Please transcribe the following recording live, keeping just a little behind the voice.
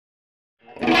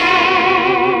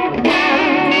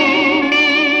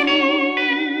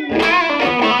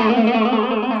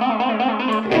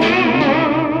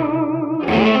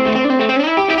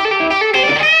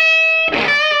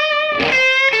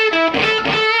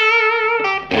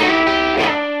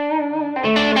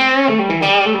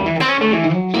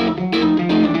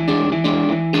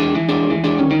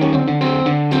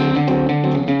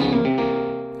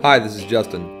Hi, this is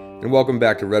Justin, and welcome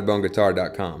back to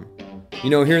RedboneGuitar.com. You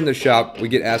know, here in the shop, we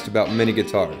get asked about many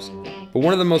guitars, but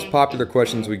one of the most popular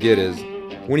questions we get is,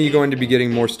 when are you going to be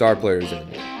getting more star players in?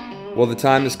 Well, the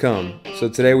time has come, so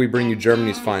today we bring you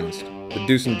Germany's finest, the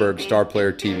Duesenberg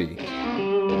Starplayer TV.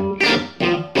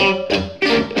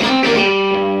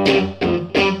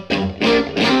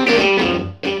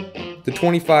 The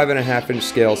 25.5-inch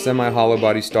scale semi-hollow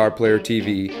body Starplayer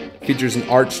TV features an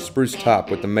arched spruce top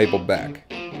with a maple back.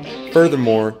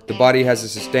 Furthermore, the body has a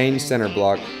sustained center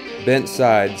block, bent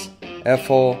sides,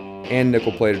 F-hole, and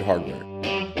nickel-plated hardware.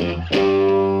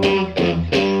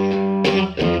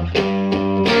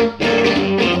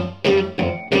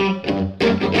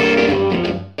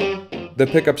 The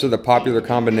pickups are the popular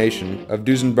combination of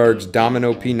Duesenberg's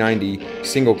Domino P90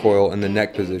 single coil in the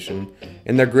neck position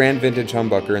and their Grand Vintage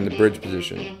humbucker in the bridge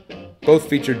position. Both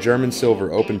feature German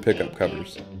silver open pickup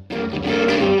covers.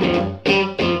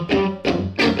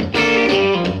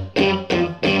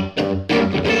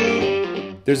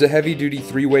 There's a heavy-duty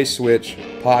three-way switch,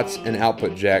 pots, and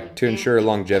output jack to ensure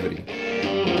longevity.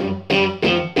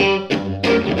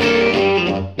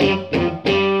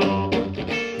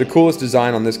 The coolest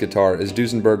design on this guitar is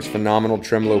Duesenberg's phenomenal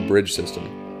tremolo bridge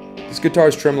system. This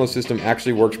guitar's tremolo system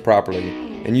actually works properly,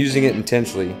 and using it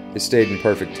intensely, it stayed in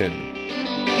perfect tune.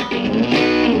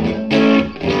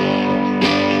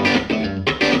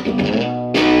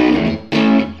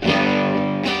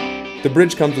 The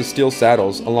bridge comes with steel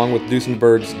saddles along with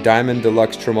Duesenberg's Diamond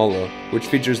Deluxe Tremolo, which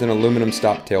features an aluminum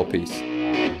stop tailpiece.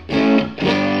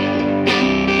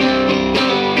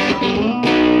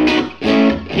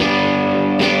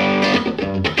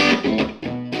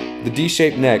 The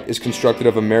D-shaped neck is constructed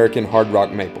of American hard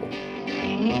rock maple.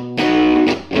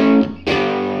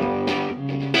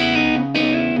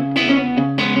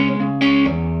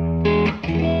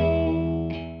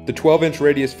 The 12-inch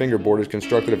radius fingerboard is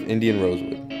constructed of Indian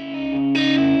rosewood.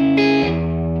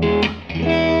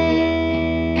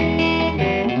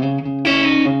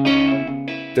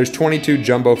 There's 22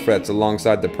 jumbo frets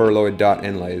alongside the perloid dot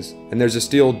inlays, and there's a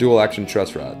steel dual-action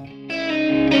truss rod.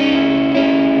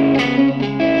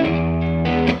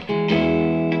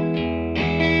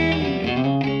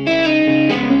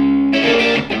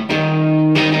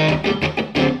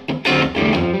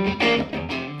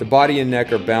 The body and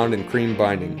neck are bound in cream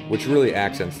binding, which really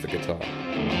accents the guitar.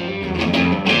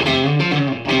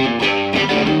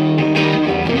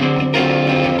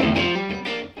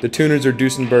 The tuners are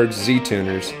Duesenberg's Z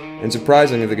tuners, and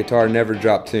surprisingly the guitar never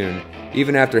dropped tune,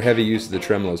 even after heavy use of the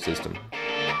tremolo system.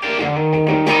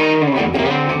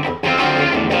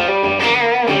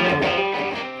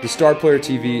 The Starplayer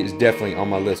TV is definitely on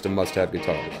my list of must-have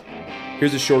guitars.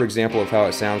 Here's a short example of how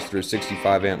it sounds through a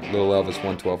 65-amp Little Elvis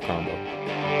 112 combo.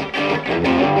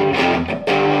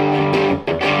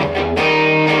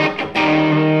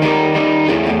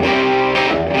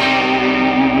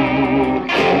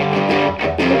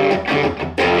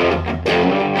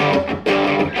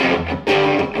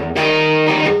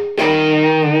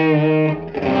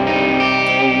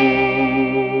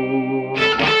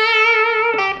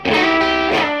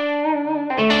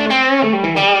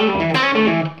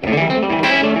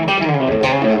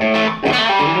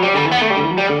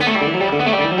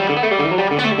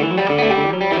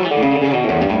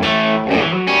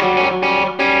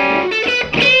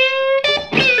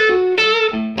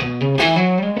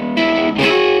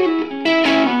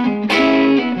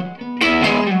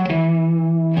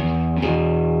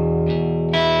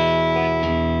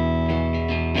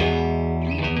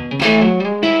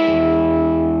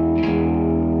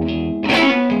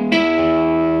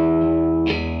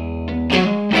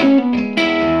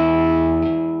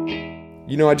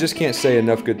 You know, I just can't say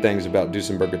enough good things about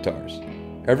Duesenberg guitars.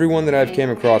 Everyone that I've came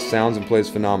across sounds and plays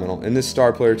phenomenal, and this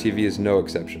Starplayer TV is no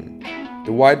exception.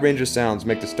 The wide range of sounds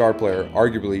make the Starplayer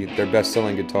arguably their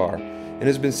best-selling guitar, and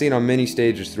has been seen on many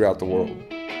stages throughout the world.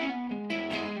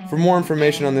 For more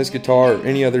information on this guitar or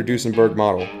any other Duesenberg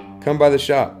model, come by the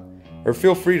shop, or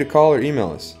feel free to call or email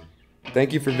us.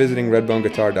 Thank you for visiting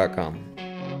RedboneGuitar.com.